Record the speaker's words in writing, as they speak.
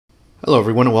Hello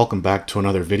everyone and welcome back to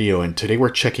another video, and today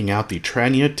we're checking out the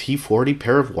Tranya T40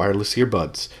 pair of wireless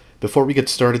earbuds. Before we get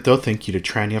started though, thank you to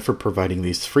Tranya for providing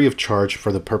these free of charge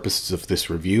for the purposes of this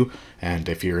review, and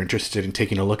if you're interested in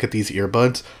taking a look at these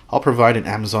earbuds, I'll provide an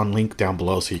Amazon link down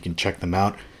below so you can check them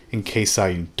out. In case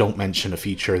I don't mention a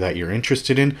feature that you're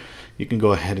interested in, you can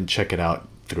go ahead and check it out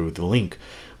through the link.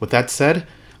 With that said,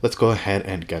 let's go ahead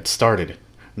and get started.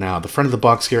 Now, the front of the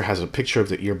box here has a picture of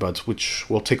the earbuds, which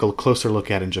we'll take a closer look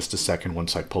at in just a second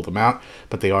once I pull them out.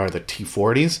 But they are the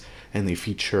T40s, and they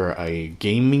feature a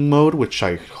gaming mode, which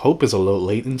I hope is a low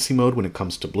latency mode when it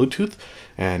comes to Bluetooth,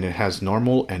 and it has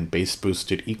normal and bass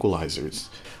boosted equalizers.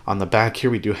 On the back here,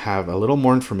 we do have a little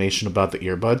more information about the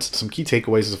earbuds. Some key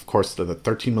takeaways is, of course, the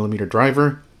 13mm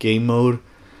driver, game mode.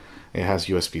 It has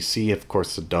USB-C, of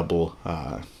course, the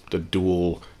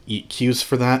dual EQs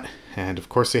for that, and of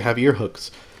course they have ear hooks.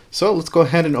 So let's go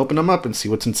ahead and open them up and see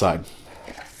what's inside.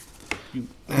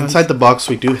 Inside the box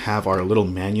we do have our little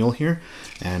manual here,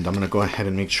 and I'm going to go ahead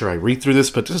and make sure I read through this,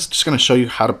 but this is just going to show you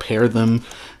how to pair them,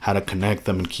 how to connect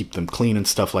them and keep them clean and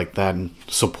stuff like that, and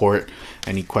support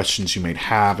any questions you might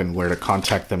have and where to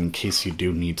contact them in case you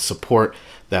do need support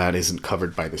that isn't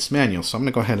covered by this manual. So I'm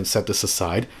going to go ahead and set this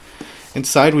aside.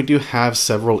 Inside we do have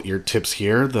several ear tips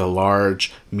here, the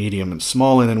large, medium, and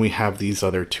small, and then we have these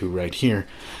other two right here.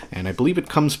 And I believe it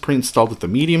comes pre-installed with the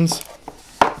mediums.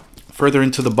 Further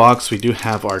into the box we do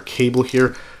have our cable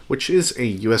here, which is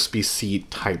a USB-C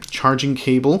type charging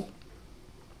cable.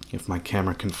 If my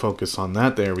camera can focus on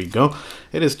that, there we go.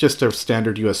 It is just a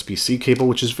standard USB-C cable,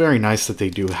 which is very nice that they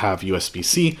do have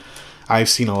USB-C. I've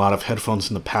seen a lot of headphones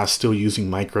in the past still using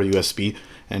micro USB,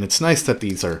 and it's nice that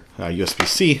these are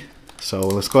USB-C. So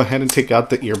let's go ahead and take out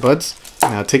the earbuds.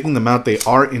 Now, taking them out, they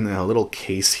are in a little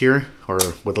case here, or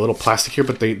with a little plastic here,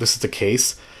 but this is the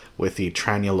case with the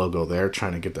Tranya logo there.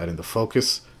 Trying to get that into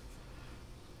focus.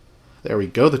 There we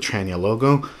go, the Tranya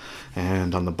logo.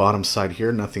 And on the bottom side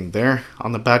here, nothing there.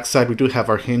 On the back side, we do have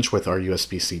our hinge with our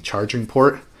USB-C charging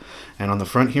port. And on the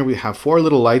front here, we have four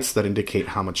little lights that indicate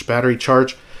how much battery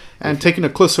charge. And taking a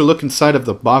closer look inside of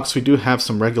the box, we do have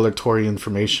some regulatory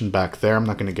information back there. I'm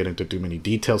not going to get into too many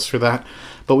details for that.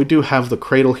 But we do have the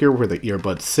cradle here where the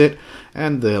earbuds sit,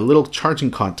 and the little charging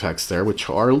contacts there,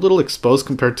 which are a little exposed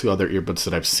compared to other earbuds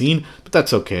that I've seen, but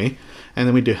that's okay. And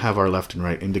then we do have our left and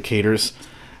right indicators.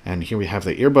 And here we have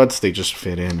the earbuds. They just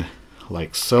fit in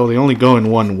like so. They only go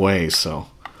in one way, so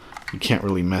you can't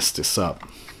really mess this up.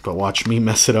 But watch me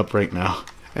mess it up right now.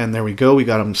 And there we go, we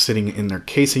got them sitting in their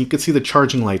case, and you can see the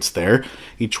charging lights there.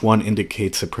 Each one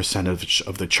indicates a percentage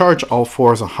of the charge. All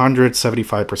four is 100,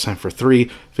 75% for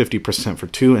 3, 50% for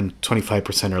 2, and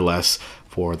 25% or less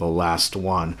for the last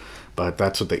one. But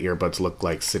that's what the earbuds look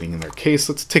like sitting in their case.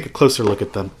 Let's take a closer look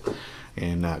at them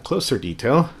in closer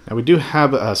detail. And we do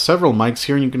have several mics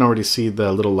here, and you can already see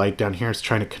the little light down here is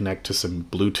trying to connect to some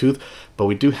Bluetooth. But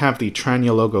we do have the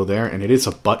Tranya logo there, and it is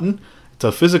a button. It's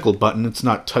a physical button, it's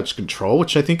not touch control,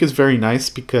 which I think is very nice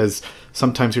because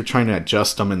sometimes you're trying to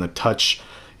adjust them and the touch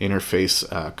interface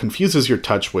confuses your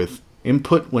touch with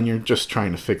input when you're just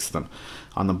trying to fix them.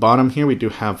 On the bottom here we do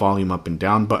have volume up and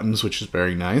down buttons, which is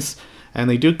very nice. And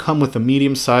they do come with a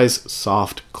medium size,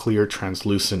 soft, clear,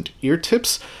 translucent ear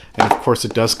tips. And of course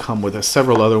it does come with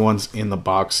several other ones in the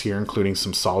box here, including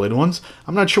some solid ones.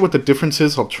 I'm not sure what the difference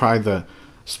is. I'll try the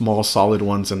small solid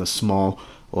ones and the small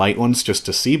light ones just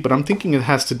to see, but I'm thinking it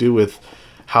has to do with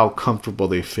how comfortable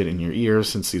they fit in your ears,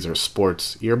 since these are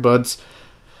sports earbuds.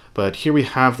 But here we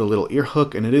have the little ear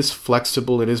hook, and it is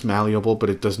flexible, it is malleable, but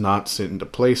it does not sit into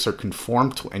place or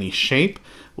conform to any shape,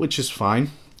 which is fine.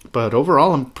 But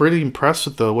overall, I'm pretty impressed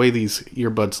with the way these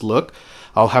earbuds look.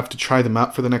 I'll have to try them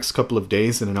out for the next couple of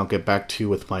days, and then I'll get back to you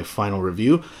with my final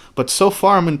review. But so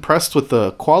far, I'm impressed with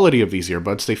the quality of these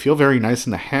earbuds. They feel very nice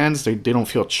in the hands. They don't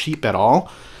feel cheap at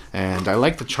all. And I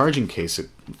like the charging case. It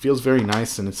feels very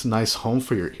nice, and it's a nice home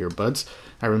for your earbuds.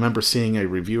 I remember seeing a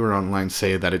reviewer online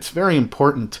say that it's very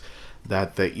important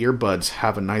that the earbuds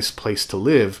have a nice place to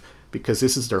live because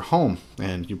this is their home.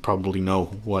 And you probably know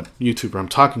what YouTuber I'm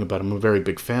talking about. I'm a very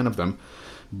big fan of them.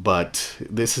 But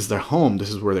this is their home. This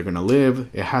is where they're going to live.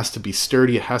 It has to be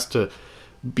sturdy. It has to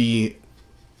be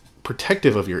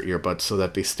protective of your earbuds so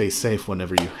that they stay safe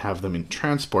whenever you have them in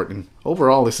transport. And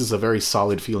overall, this is a very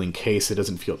solid feeling case. It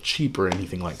doesn't feel cheap or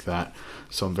anything like that.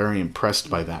 So I'm very impressed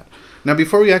by that. Now,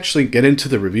 before we actually get into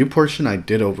the review portion, I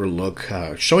did overlook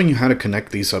showing you how to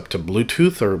connect these up to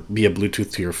Bluetooth or via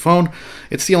Bluetooth to your phone.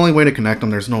 It's the only way to connect them.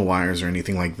 There's no wires or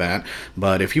anything like that.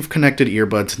 But if you've connected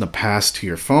earbuds in the past to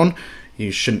your phone,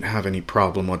 you shouldn't have any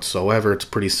problem whatsoever. It's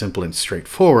pretty simple and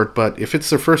straightforward, but if it's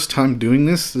their first time doing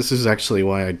this, this is actually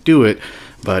why I do it.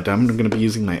 but I'm going to be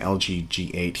using my LG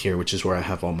G8 here, which is where I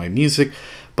have all my music,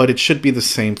 but it should be the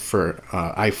same for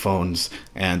iPhones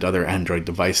and other Android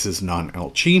devices,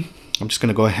 non-LG. I'm just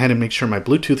going to go ahead and make sure my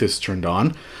Bluetooth is turned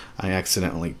on. I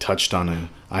accidentally touched on an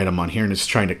item on here and it's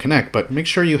trying to connect, but make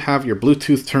sure you have your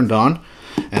Bluetooth turned on,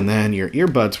 and then your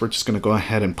earbuds, we're just going to go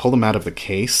ahead and pull them out of the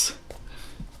case.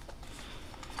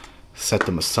 Set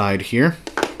them aside here.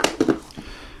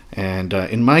 And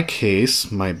in my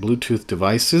case, my Bluetooth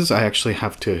devices, I actually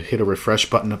have to hit a refresh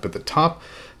button up at the top,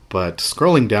 but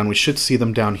scrolling down, we should see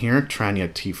them down here,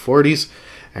 Tranya T40s,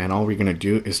 and all we're going to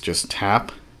do is just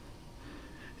tap.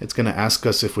 It's going to ask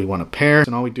us if we want to pair,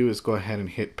 and all we do is go ahead and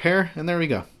hit pair, and there we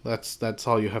go. That's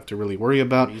all you have to really worry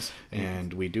about.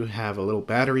 And we do have a little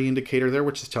battery indicator there,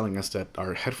 which is telling us that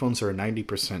our headphones are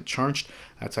 90% charged.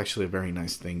 That's actually a very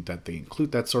nice thing that they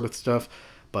include that sort of stuff.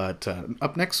 But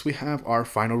up next, we have our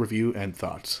final review and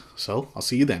thoughts. So I'll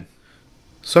see you then.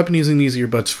 So I've been using these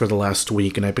earbuds for the last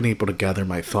week, and I've been able to gather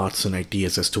my thoughts and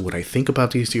ideas as to what I think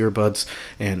about these earbuds,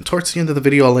 and towards the end of the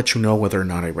video I'll let you know whether or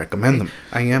not I recommend them.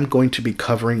 I am going to be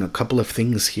covering a couple of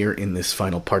things here in this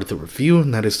final part of the review,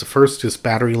 and that is, the first is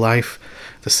battery life,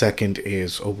 the second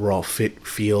is overall fit,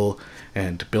 feel,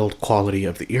 and build quality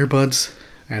of the earbuds,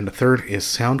 and the third is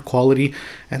sound quality,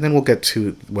 and then we'll get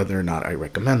to whether or not I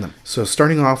recommend them. So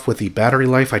starting off with the battery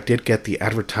life, I did get the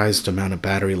advertised amount of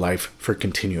battery life for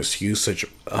continuous usage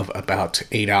of about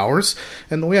 8 hours,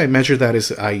 and the way I measure that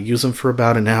is I use them for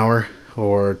about an hour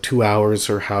or 2 hours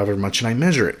or however much, and I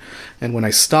measure it. And when I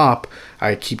stop,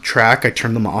 I keep track, I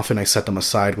turn them off, and I set them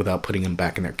aside without putting them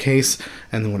back in their case,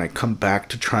 and then when I come back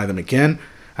to try them again,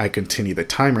 I continue the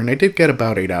timer, and I did get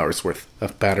about 8 hours worth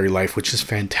of battery life, which is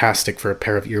fantastic for a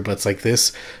pair of earbuds like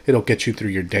this. It'll get you through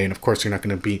your day, and of course you're not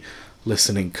going to be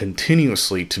listening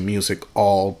continuously to music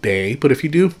all day, but if you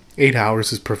do, 8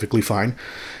 hours is perfectly fine,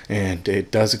 and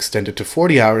it does extend it to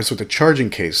 40 hours with a charging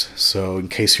case. So in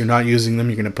case you're not using them,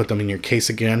 you're going to put them in your case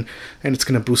again, and it's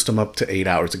going to boost them up to 8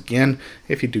 hours again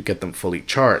if you do get them fully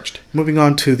charged. Moving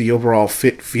on to the overall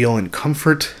fit, feel, and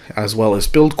comfort, as well as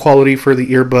build quality for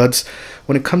the earbuds.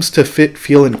 When it comes to fit,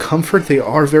 feel, and comfort, they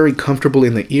are very comfortable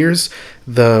in the ears.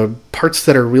 The parts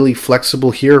that are really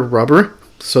flexible here are rubber,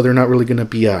 so they're not really going to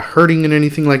be hurting in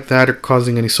anything like that or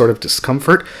causing any sort of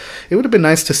discomfort. It would have been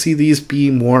nice to see these be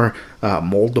more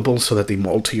moldable so that they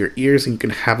mold to your ears and you can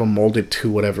have them molded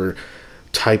to whatever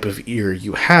type of ear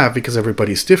you have, because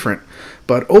everybody's different.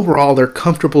 But overall, they're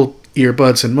comfortable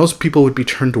earbuds, and most people would be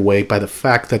turned away by the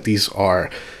fact that these are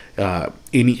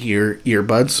in-ear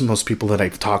earbuds. Most people that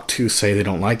I've talked to say they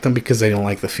don't like them because they don't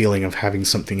like the feeling of having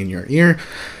something in your ear.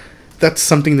 That's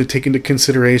something to take into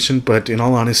consideration, but in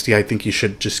all honesty, I think you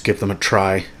should just give them a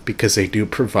try because they do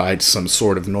provide some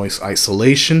sort of noise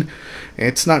isolation.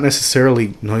 It's not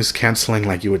necessarily noise canceling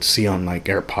like you would see on like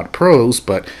AirPod Pros,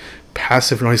 but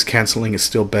passive noise canceling is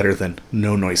still better than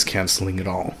no noise canceling at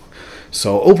all.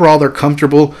 So overall, they're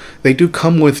comfortable. They do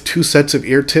come with 2 sets of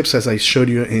ear tips, as I showed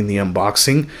you in the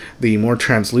unboxing, the more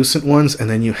translucent ones, and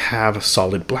then you have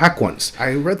solid black ones.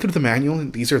 I read through the manual,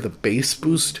 and these are the bass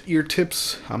boost ear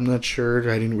tips. I'm not sure,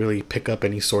 I didn't really pick up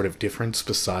any sort of difference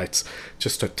besides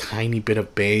just a tiny bit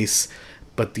of bass,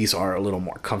 but these are a little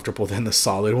more comfortable than the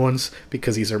solid ones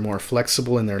because these are more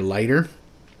flexible and they're lighter.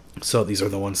 So these are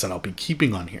the ones that I'll be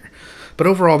keeping on here. But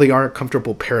overall, they are a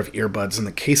comfortable pair of earbuds, and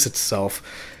the case itself,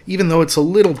 even though it's a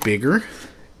little bigger,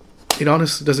 it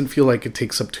honestly doesn't feel like it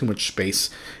takes up too much space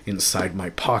inside my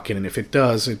pocket, and if it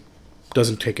doesn't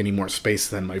take any more space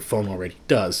than my phone already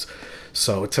does.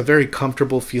 So it's a very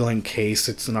comfortable feeling case.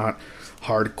 It's not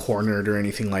hard cornered or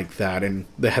anything like that, and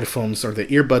the headphones or the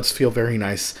earbuds feel very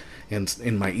nice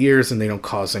in my ears, and they don't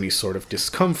cause any sort of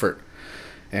discomfort.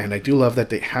 And I do love that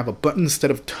they have a button instead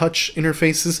of touch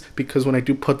interfaces, because when I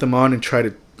do put them on and try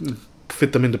to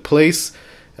fit them into place,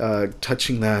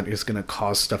 touching that is going to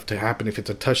cause stuff to happen if it's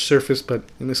a touch surface, but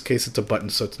in this case it's a button,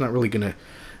 so it's not really going to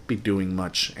be doing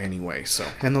much anyway.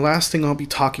 And the last thing I'll be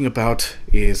talking about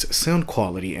is sound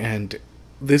quality, and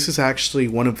this is actually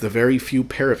one of the very few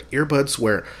pair of earbuds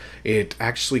where it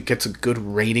actually gets a good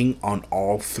rating on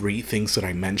all 3 things that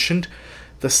I mentioned.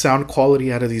 The sound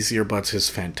quality out of these earbuds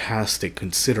is fantastic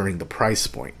considering the price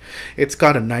point. It's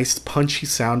got a nice punchy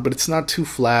sound, but it's not too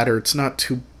flat, or it's not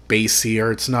too bassy,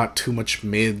 or it's not too much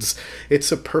mids.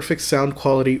 It's a perfect sound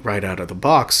quality right out of the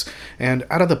box. And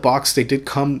out of the box, they did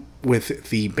come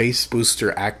with the bass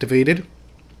booster activated.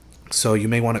 So you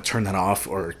may want to turn that off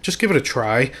or just give it a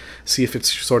try, see if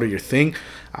it's sort of your thing.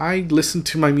 I listen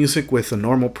to my music with a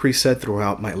normal preset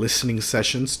throughout my listening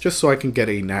sessions just so I can get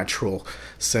a natural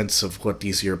sense of what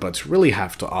these earbuds really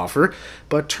have to offer.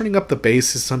 But turning up the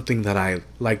bass is something that I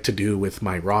like to do with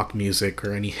my rock music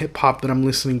or any hip hop that I'm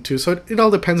listening to. So it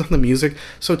all depends on the music.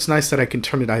 So it's nice that I can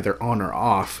turn it either on or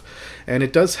off. And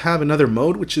it does have another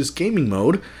mode, which is gaming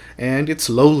mode, and it's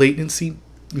low latency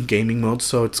gaming mode,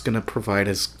 so it's going to provide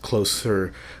as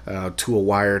closer to a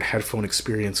wired headphone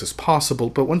experience as possible.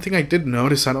 But one thing I did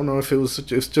notice, I don't know if it was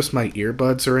just my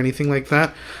earbuds or anything like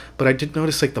that, but I did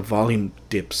notice like the volume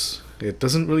dips. It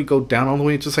doesn't really go down all the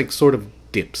way, it just like sort of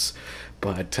dips.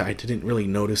 But I didn't really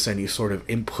notice any sort of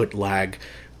input lag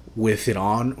with it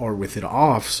on or with it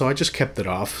off, so I just kept it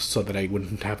off so that I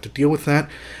wouldn't have to deal with that.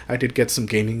 I did get some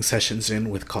gaming sessions in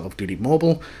with Call of Duty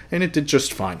Mobile, and it did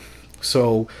just fine.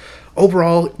 So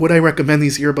overall, would I recommend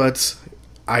these earbuds?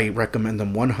 I recommend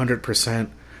them 100%.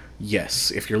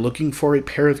 Yes, if you're looking for a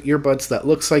pair of earbuds that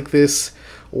looks like this,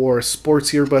 or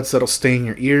sports earbuds that'll stay in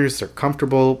your ears, they're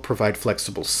comfortable, provide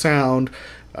flexible sound,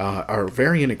 are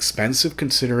very inexpensive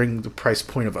considering the price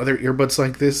point of other earbuds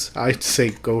like this, I'd say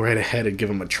go right ahead and give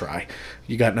them a try.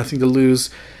 You got nothing to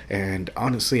lose, and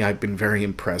honestly, I've been very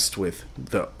impressed with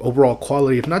the overall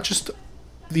quality of not just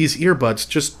these earbuds,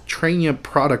 just Tranya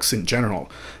products in general.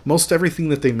 Most everything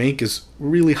that they make is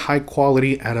really high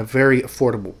quality at a very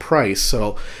affordable price.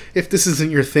 So if this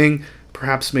isn't your thing,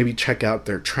 perhaps maybe check out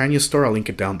their Tranya store. I'll link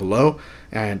it down below,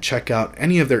 and check out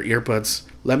any of their earbuds.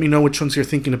 Let me know which ones you're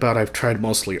thinking about. I've tried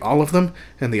mostly all of them,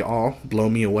 and they all blow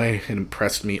me away and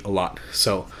impressed me a lot.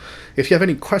 So if you have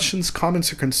any questions,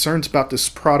 comments, or concerns about this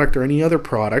product or any other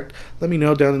product, let me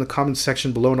know down in the comments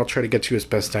section below, and I'll try to get to you as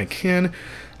best I can.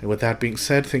 And with that being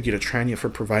said, thank you to Tranya for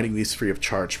providing these free of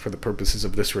charge for the purposes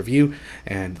of this review,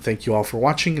 and thank you all for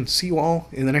watching, and see you all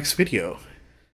in the next video.